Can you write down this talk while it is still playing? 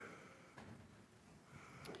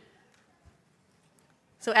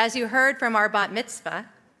So as you heard from our bat mitzvah,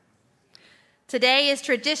 today is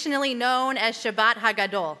traditionally known as Shabbat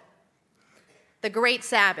HaGadol, the Great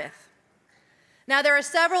Sabbath. Now, there are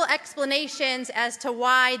several explanations as to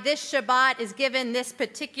why this Shabbat is given this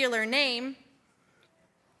particular name.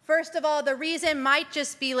 First of all, the reason might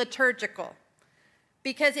just be liturgical,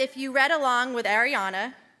 because if you read along with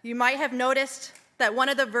Ariana, you might have noticed that one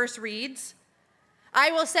of the verse reads, "I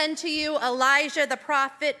will send to you Elijah the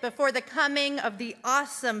prophet before the coming of the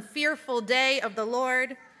awesome, fearful day of the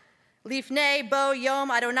Lord, Lifnei bo yom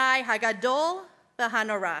Adonai HaGadol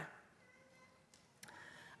v'hanorah."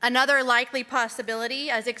 Another likely possibility,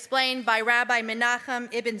 as explained by Rabbi Menachem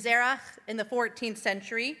ibn Zerach in the 14th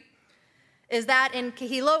century, is that in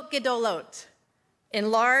Kehilot Gedolot, in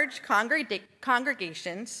large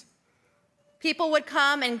congregations, people would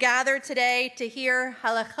come and gather today to hear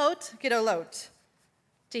halachot gedolot,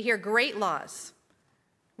 to hear great laws,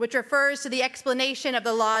 which refers to the explanation of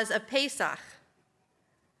the laws of Pesach.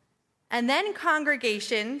 And then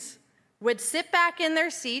congregations would sit back in their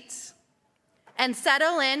seats and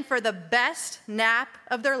settle in for the best nap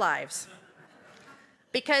of their lives,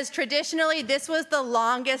 because traditionally this was the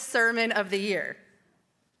longest sermon of the year.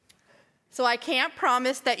 So I can't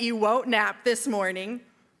promise that you won't nap this morning,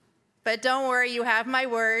 but don't worry, you have my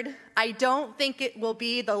word. I don't think it will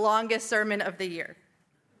be the longest sermon of the year.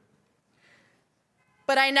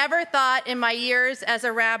 But I never thought in my years as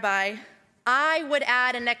a rabbi I would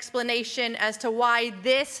add an explanation as to why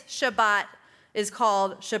this Shabbat is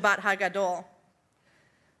called Shabbat HaGadol.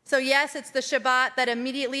 So yes, it's the Shabbat that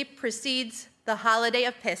immediately precedes the holiday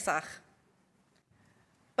of Pesach,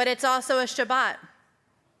 but it's also a Shabbat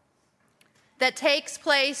that takes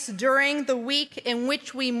place during the week in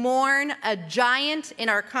which we mourn a giant in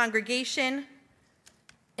our congregation,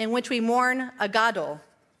 in which we mourn a Gadol.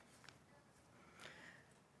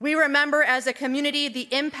 We remember as a community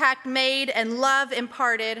the impact made and love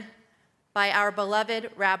imparted by our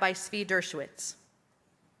beloved Rabbi Dershowitz.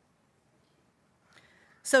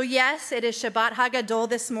 So yes, it is Shabbat HaGadol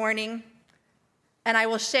this morning, and I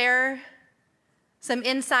will share some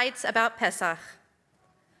insights about Pesach.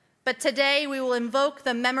 But today we will invoke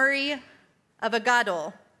the memory of a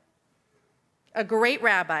Gadol, a great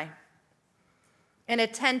rabbi, an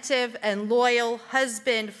attentive and loyal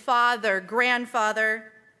husband, father,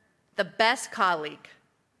 grandfather, the best colleague,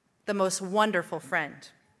 the most wonderful friend.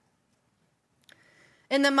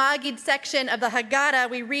 In the Magid section of the Haggadah,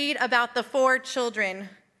 we read about the 4 children.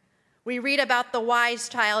 We read about the wise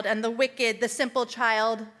child and the wicked, the simple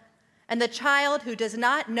child, and the child who does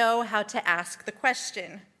not know how to ask the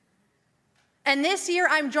question. And this year,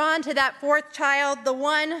 I'm drawn to that 4th child, the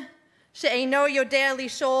one, she'eino yodea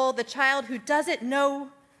lishol, the child who doesn't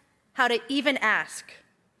know how to even ask.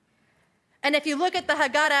 And if you look at the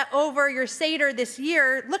Haggadah over your Seder this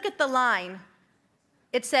year, look at the line.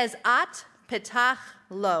 It says, At petach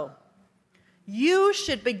lo. You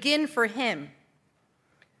should begin for him.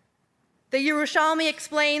 The Yerushalmi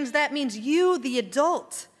explains that means you, the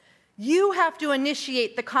adult, you have to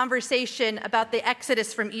initiate the conversation about the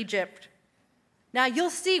exodus from Egypt. Now you'll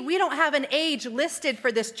see we don't have an age listed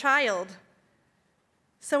for this child.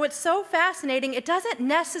 So it's so fascinating. It doesn't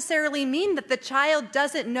necessarily mean that the child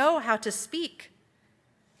doesn't know how to speak.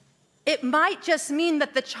 It might just mean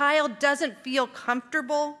that the child doesn't feel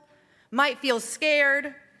comfortable, might feel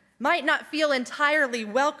scared, might not feel entirely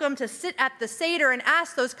welcome to sit at the Seder and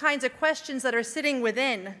ask those kinds of questions that are sitting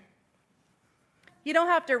within. You don't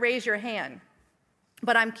have to raise your hand,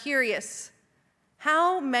 but I'm curious,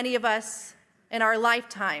 how many of us in our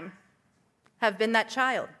lifetime have been that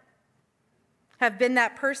child, have been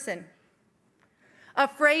that person,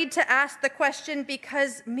 afraid to ask the question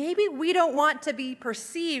because maybe we don't want to be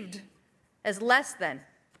perceived as less than,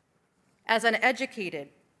 as uneducated.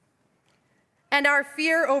 And our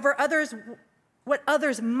fear over others, what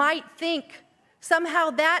others might think, somehow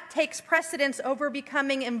that takes precedence over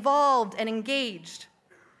becoming involved and engaged.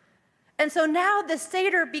 And so now the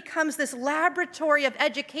Seder becomes this laboratory of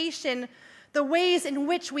education, the ways in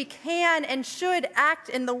which we can and should act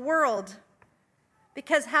in the world.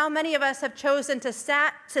 Because how many of us have chosen to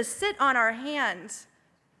sit on our hands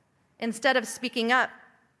instead of speaking up,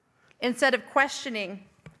 instead of questioning,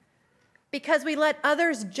 because we let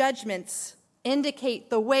others' judgments indicate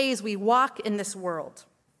the ways we walk in this world.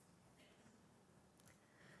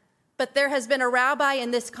 But there has been a rabbi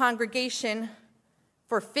in this congregation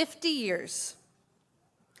for 50 years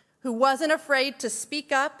who wasn't afraid to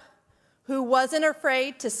speak up, who wasn't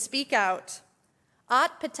afraid to speak out.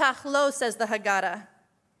 At petach lo, says the Haggadah.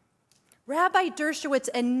 Rabbi Dershowitz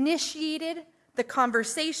initiated the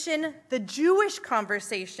conversation, the Jewish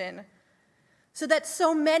conversation, so that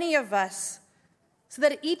so many of us, so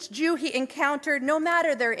that each Jew he encountered, no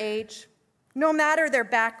matter their age, no matter their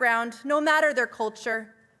background, no matter their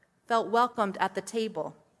culture, felt welcomed at the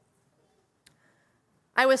table.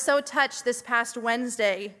 I was so touched this past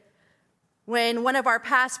Wednesday when one of our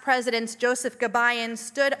past presidents, Joseph Gabayan,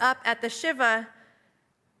 stood up at the Shiva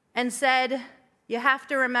and said, "You have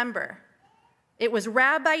to remember, it was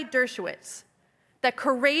Rabbi Dershowitz that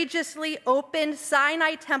courageously opened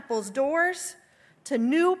Sinai Temple's doors to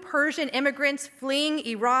new Persian immigrants fleeing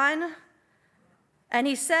Iran." And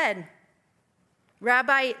he said,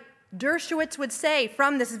 Rabbi Dershowitz would say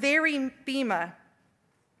from this very bima,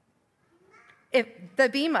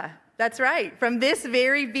 that's right, from this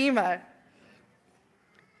very bima,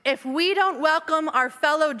 if we don't welcome our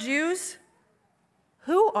fellow Jews,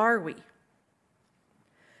 who are we?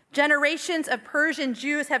 Generations of Persian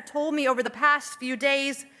Jews have told me over the past few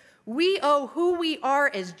days, we owe who we are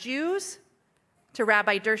as Jews to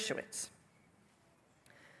Rabbi Dershowitz.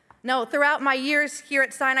 Now, throughout my years here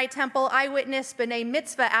at Sinai Temple, I witnessed B'nai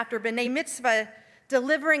Mitzvah after B'nai Mitzvah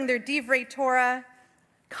delivering their Divrei Torah,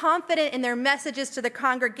 confident in their messages to the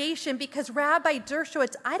congregation, because Rabbi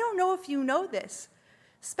Dershowitz, I don't know if you know this,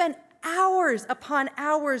 spent hours upon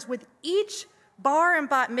hours with each bar and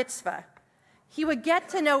bat mitzvah. He would get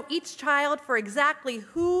to know each child for exactly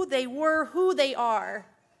who they were, who they are,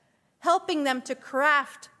 helping them to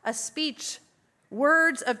craft a speech,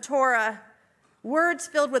 words of Torah, words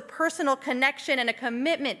filled with personal connection and a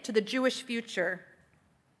commitment to the Jewish future.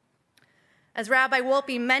 As Rabbi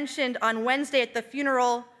Wolpe mentioned on Wednesday at the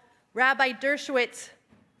funeral, Rabbi Dershowitz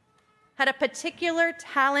had a particular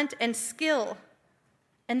talent and skill,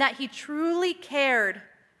 and that he truly cared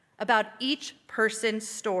about each person's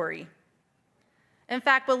story. In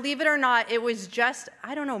fact, believe it or not, it was just,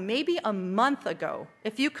 maybe a month ago,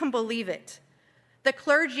 if you can believe it. The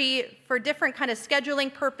clergy, for different kind of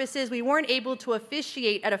scheduling purposes, we weren't able to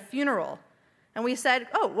officiate at a funeral. And we said,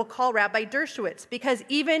 we'll call Rabbi Dershowitz, because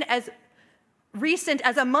even as recent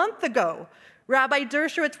as a month ago, Rabbi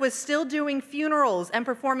Dershowitz was still doing funerals and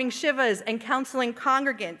performing shivas and counseling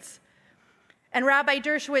congregants. And Rabbi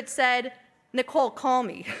Dershowitz said, "Nicole, call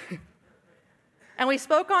me." And we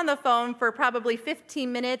spoke on the phone for probably 15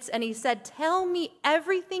 minutes, and he said, "Tell me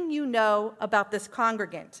everything you know about this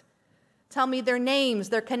congregant. Tell me their names,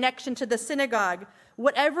 their connection to the synagogue,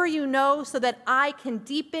 whatever you know, so that I can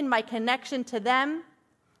deepen my connection to them,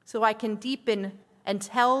 so I can deepen and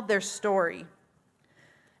tell their story."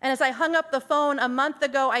 And as I hung up the phone a month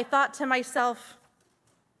ago, I thought to myself,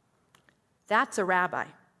 that's a rabbi.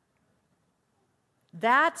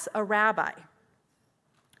 That's a rabbi.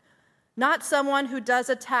 Not someone who does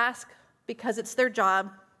a task because it's their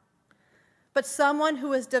job, but someone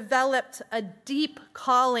who has developed a deep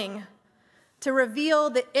calling to reveal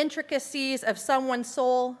the intricacies of someone's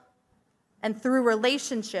soul, and through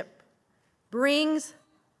relationship, brings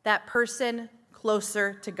that person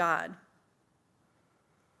closer to God.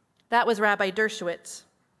 That was Rabbi Dershowitz.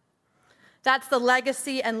 That's the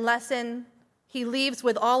legacy and lesson he leaves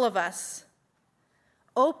with all of us.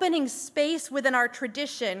 Opening space within our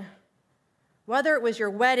tradition, whether it was your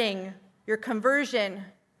wedding, your conversion,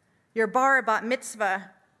 your bar bat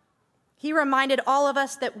mitzvah, he reminded all of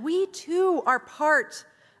us that we too are part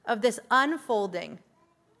of this unfolding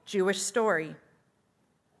Jewish story.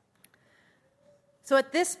 So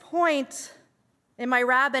at this point in my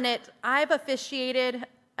rabbinate, I've officiated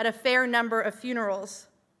at a fair number of funerals.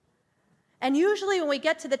 And usually when we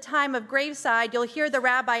get to the time of graveside, you'll hear the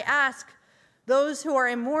rabbi ask those who are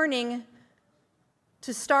in mourning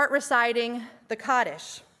to start reciting the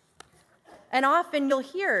Kaddish. And often you'll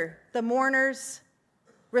hear the mourners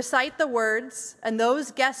recite the words, and those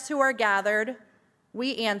guests who are gathered,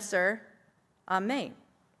 we answer, Amen.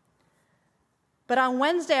 But on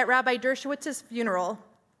Wednesday at Rabbi Dershowitz's funeral,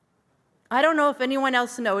 I don't know if anyone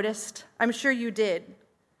else noticed, I'm sure you did,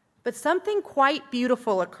 but something quite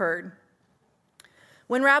beautiful occurred.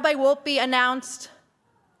 When Rabbi Wolpe announced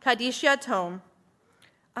Kaddish Yatom,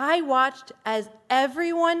 I watched as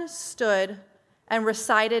everyone stood and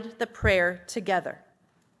recited the prayer together.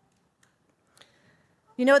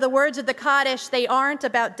 You know, the words of the Kaddish, they aren't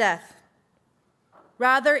about death.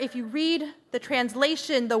 Rather, if you read the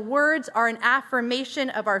translation, the words are an affirmation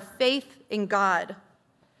of our faith in God.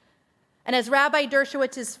 And as Rabbi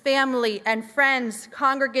Dershowitz's family and friends,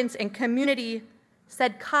 congregants, and community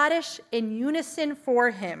said Kaddish in unison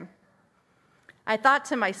for him, I thought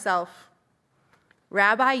to myself,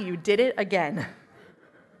 Rabbi, you did it again.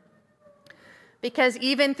 Because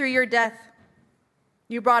even through your death,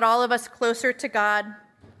 you brought all of us closer to God,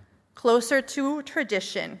 closer to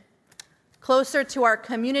tradition, closer to our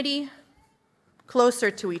community,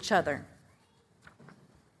 closer to each other.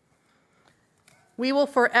 We will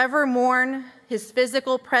forever mourn his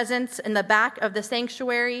physical presence in the back of the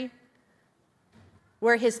sanctuary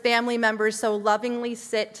where his family members so lovingly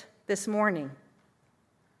sit this morning.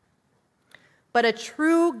 But a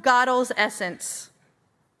true Gadol's essence,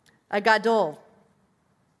 a HaGadol,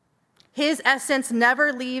 his essence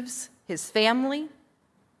never leaves his family,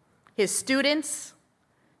 his students,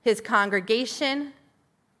 his congregation,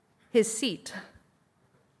 his seat.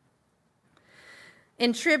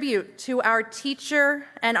 In tribute to our teacher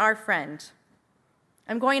and our friend,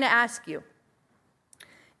 I'm going to ask you,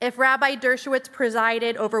 if Rabbi Dershowitz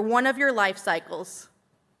presided over one of your life cycles,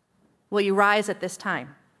 will you rise at this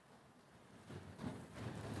time?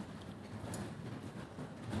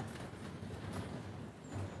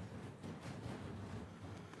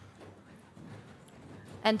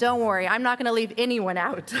 And don't worry, I'm not going to leave anyone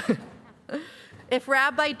out. If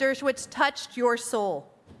Rabbi Dershowitz touched your soul,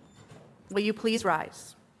 will you please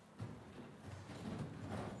rise?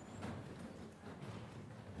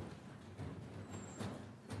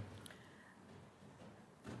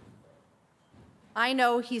 I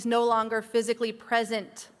know he's no longer physically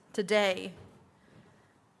present today,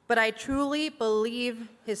 but I truly believe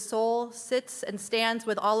his soul sits and stands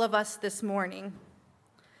with all of us this morning.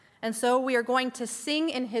 And so we are going to sing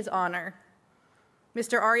in his honor.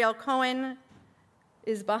 Mr. Ariel Cohen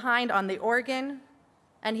is behind on the organ,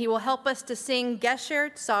 and he will help us to sing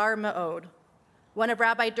Gesher Tsar Me'od, one of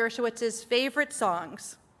Rabbi Dershowitz's favorite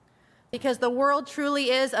songs, because the world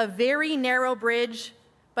truly is a very narrow bridge,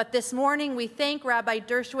 but this morning we thank Rabbi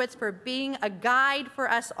Dershowitz for being a guide for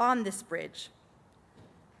us on this bridge,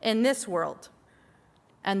 in this world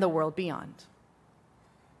and the world beyond.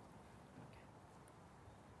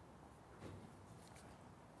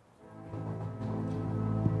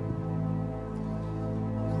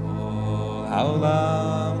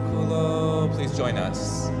 Haolam kulo, please join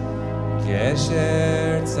us.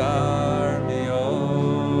 Gesher Tsar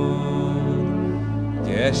Me'od,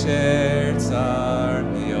 Gesher Tsar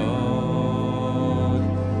Me'od,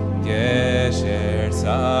 Gesher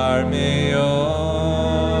Tsar Me'od,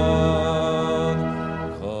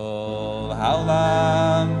 Kol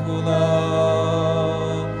Haolam kulo,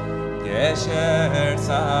 Gesher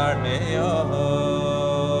Tsar Me'od.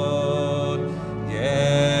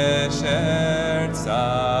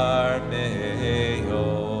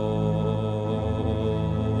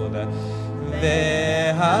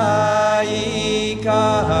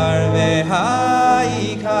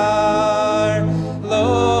 V'ha'ikar,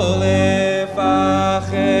 lo lefached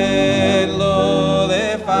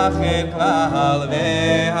klal.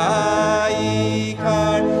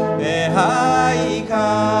 V'ha'ikar,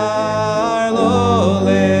 lo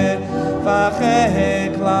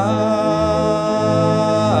lefached klal.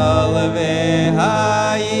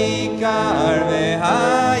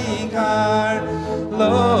 V'ha'ikar,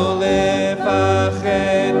 lo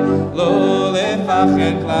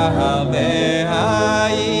lefached klal.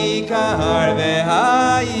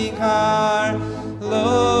 V'ha'ikar,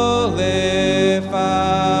 lo lefached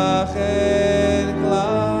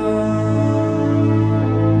klal.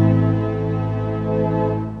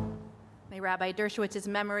 May Rabbi Dershowitz's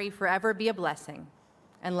memory forever be a blessing.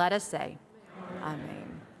 And let us say,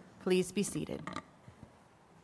 Amen. Please be seated.